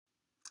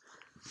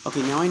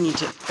Okay, now I need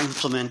to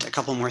implement a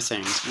couple more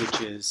things,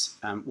 which is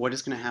what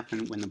is going to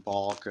happen when the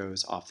ball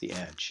goes off the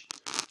edge.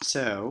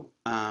 So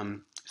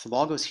if the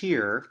ball goes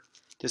here,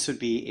 this would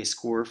be a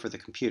score for the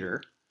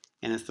computer.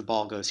 And if the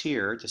ball goes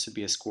here, this would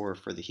be a score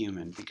for the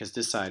human, because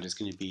this side is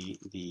going to be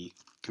the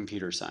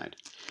computer side.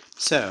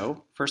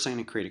 So first I'm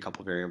going to create a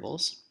couple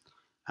variables.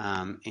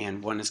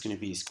 And one is going to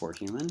be score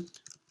human.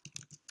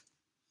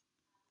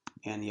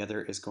 And the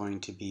other is going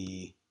to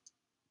be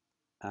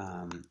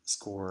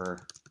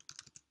score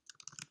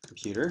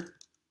computer.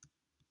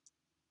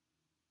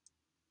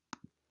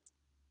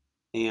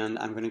 And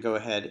I'm going to go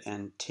ahead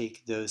and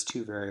take those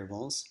two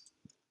variables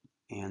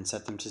and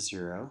set them to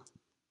 0.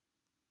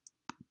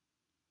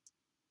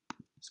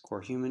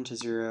 Score human to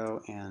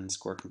 0 and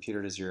score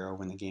computer to 0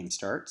 when the game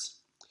starts.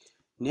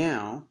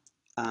 Now,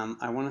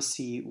 I want to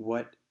see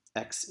what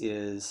x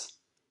is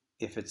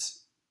if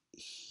it's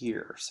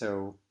here.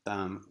 So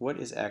what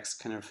is x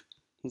kind of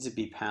needs to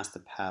be past the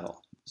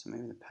paddle. So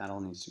maybe the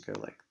paddle needs to go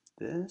like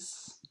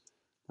this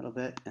a little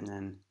bit, and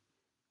then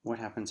what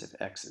happens if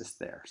x is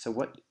there? So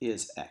what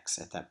is x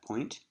at that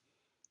point?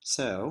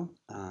 So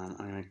I'm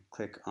going to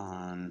click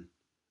on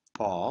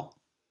ball,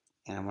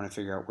 and I want to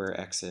figure out where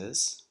x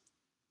is.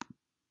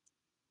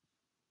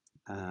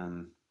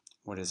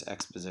 What is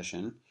x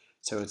position?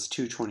 So it's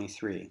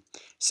 223.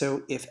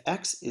 So if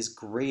x is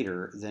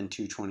greater than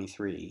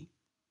 223,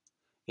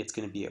 it's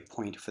going to be a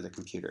point for the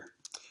computer.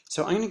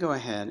 So I'm going to go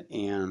ahead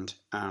and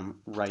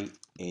write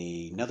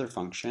another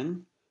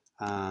function,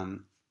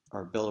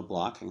 or build a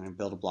block. I'm going to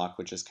build a block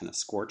which is kind of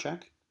score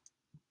check.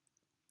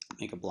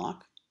 Make a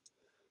block.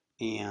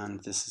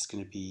 And this is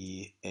going to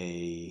be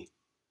a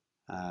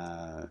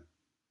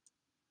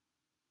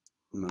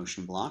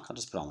motion block. I'll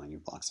just put all my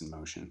new blocks in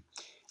motion.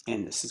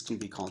 And this is going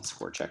to be called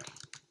score check.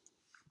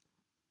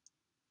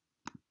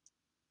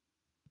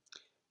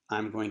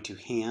 I'm going to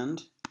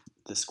hand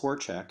the score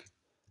check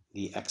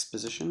the x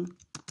position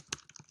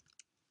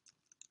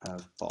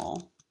of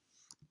ball.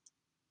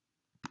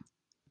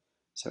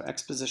 So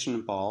x position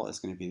of ball is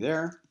going to be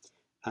there.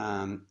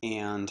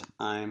 And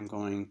I'm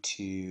going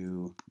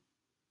to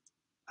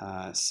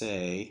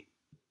say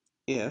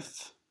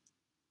if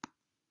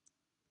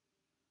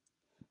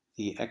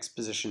the x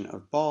position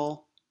of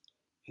ball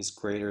is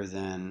greater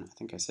than, I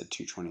think I said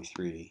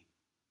 223.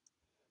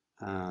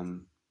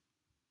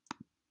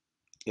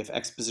 If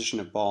x position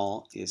of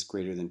ball is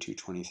greater than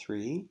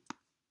 223,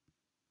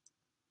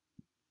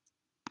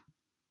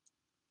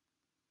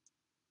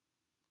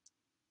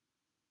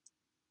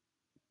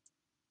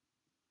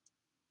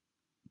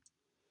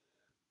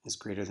 is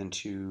greater than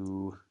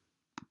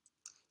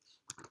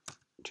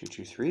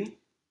 223,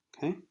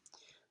 okay,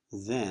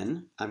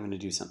 then I'm going to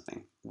do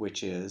something,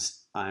 which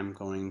is I'm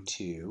going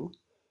to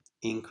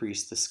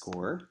increase the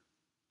score,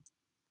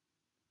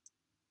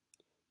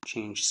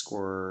 change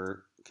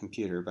score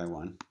computer by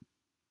 1,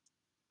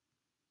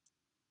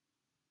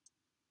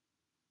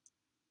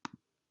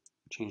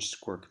 change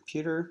score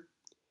computer,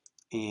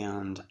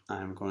 and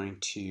I'm going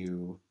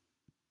to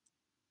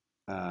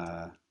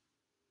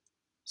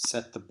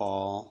set the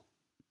ball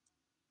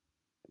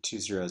to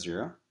 0,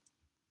 0.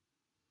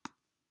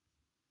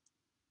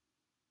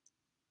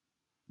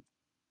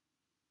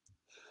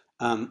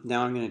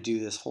 Now I'm going to do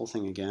this whole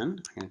thing again.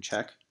 I'm going to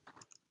check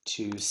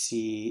to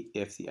see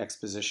if the x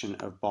position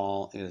of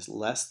ball is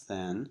less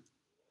than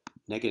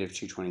negative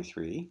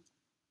 223.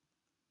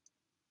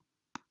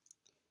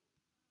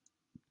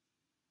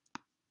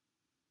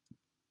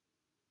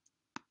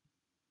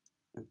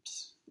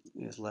 Oops,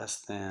 is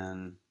less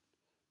than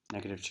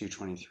negative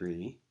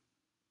 223.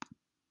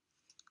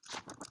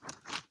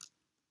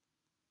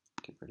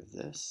 Get rid of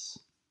this.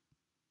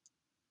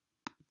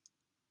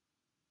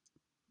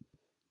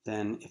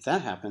 Then if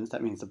that happens,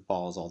 that means the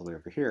ball is all the way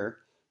over here,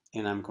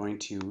 and I'm going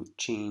to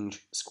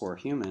change score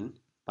human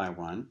by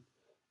 1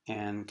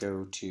 and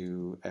go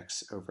to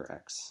x over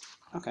x.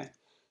 Okay,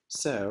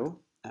 so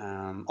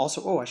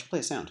also, oh, I should play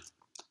a sound.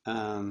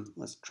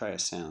 Let's try a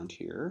sound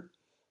here,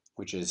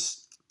 which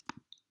is,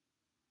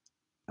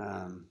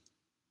 I wonder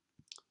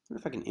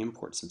if I can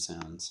import some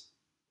sounds.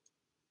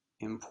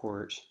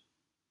 Import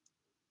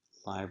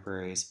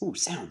libraries. Ooh,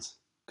 sounds.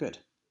 Good.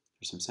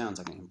 There's some sounds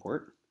I can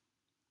import.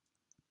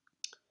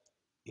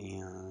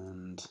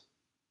 And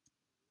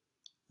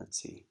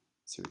let's see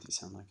what these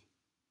sound like.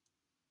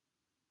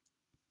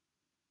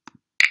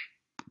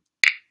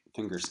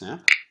 Finger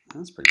snap.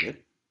 That's pretty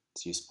good.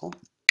 It's useful.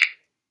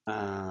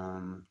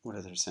 What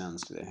other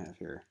sounds do they have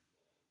here?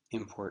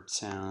 Import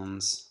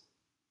sounds.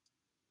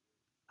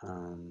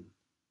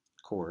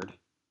 Chord.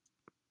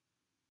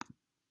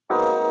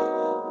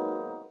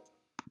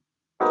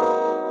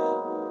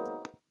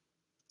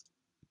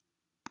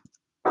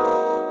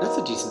 That's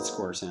a decent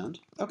score sound.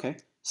 Okay,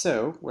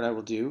 so what I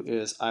will do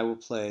is I will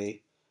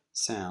play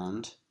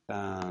sound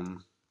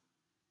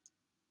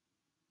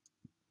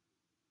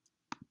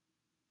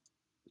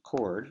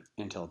chord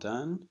until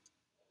done,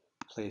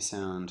 play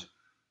sound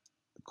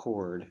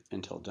chord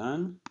until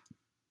done,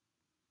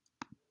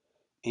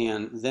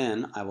 and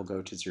then I will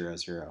go to 0,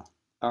 0.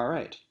 All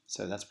right,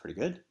 so that's pretty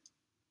good.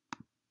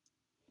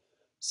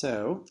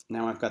 So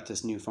now I've got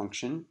this new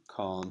function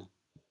called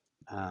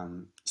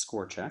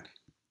score check.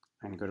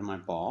 I'm going to go to my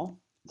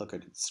ball, look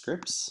at its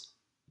scripts,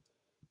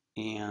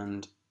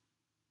 and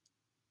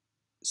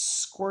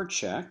score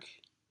check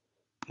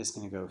is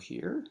going to go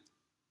here,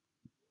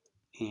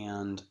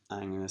 and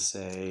I'm going to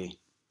say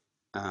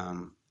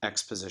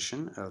X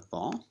position of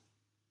ball.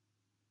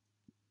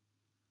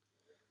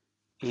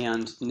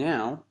 And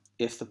now,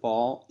 if the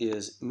ball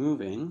is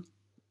moving,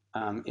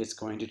 it's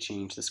going to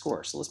change the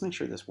score. So let's make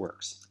sure this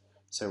works.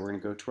 So we're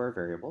going to go to our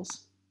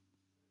variables,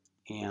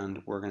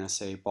 and we're going to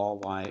say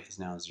ball y is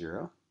now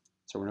 0.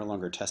 So we're no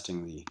longer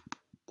testing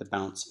the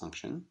bounce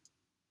function.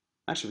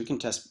 Actually, we can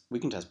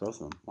test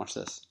both of them. Watch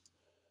this.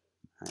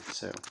 All right,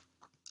 so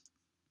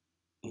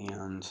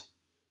and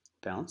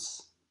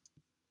bounce.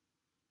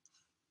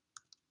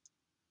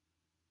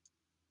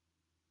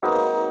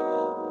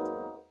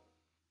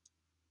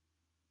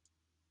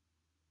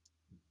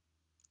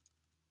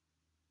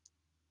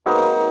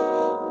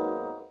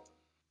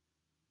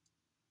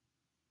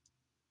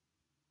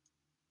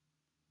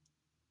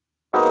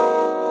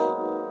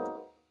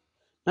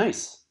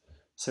 Nice.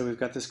 So we've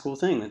got this cool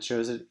thing that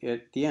shows it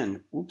at the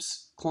end.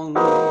 Oops, clong.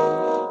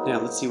 Now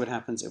let's see what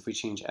happens if we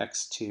change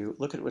X to,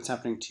 look at what's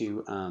happening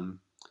to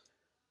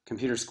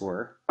computer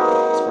score.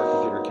 Score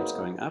computer keeps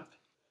going up.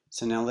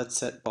 So now let's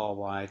set ball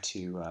Y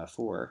to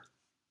 4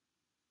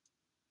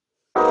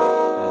 and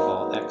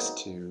ball X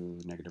to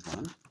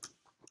 -1.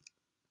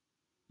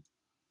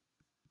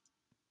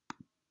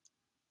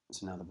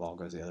 So now the ball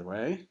goes the other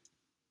way.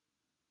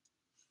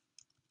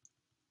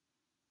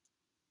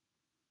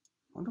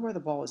 I wonder why the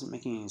ball isn't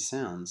making any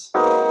sounds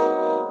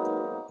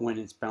when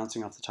it's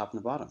bouncing off the top and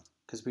the bottom,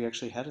 because we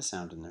actually had a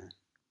sound in there.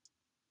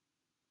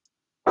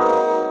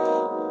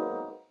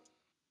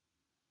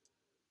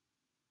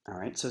 All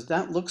right, so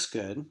that looks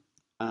good,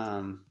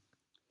 but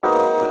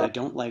I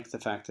don't like the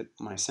fact that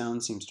my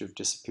sound seems to have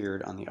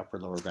disappeared on the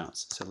upper-lower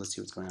bounce. So let's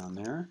see what's going on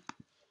there.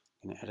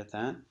 I'm going to edit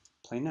that.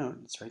 Play note,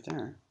 it's right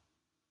there.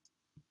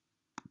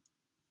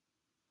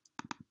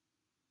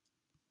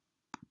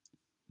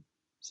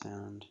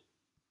 Sound.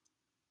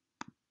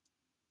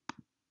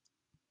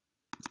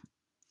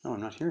 Oh, I'm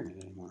not hearing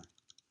it anymore.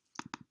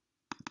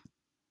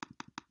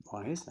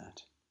 Why is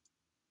that?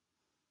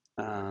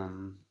 I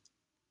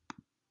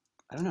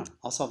don't know.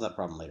 I'll solve that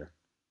problem later.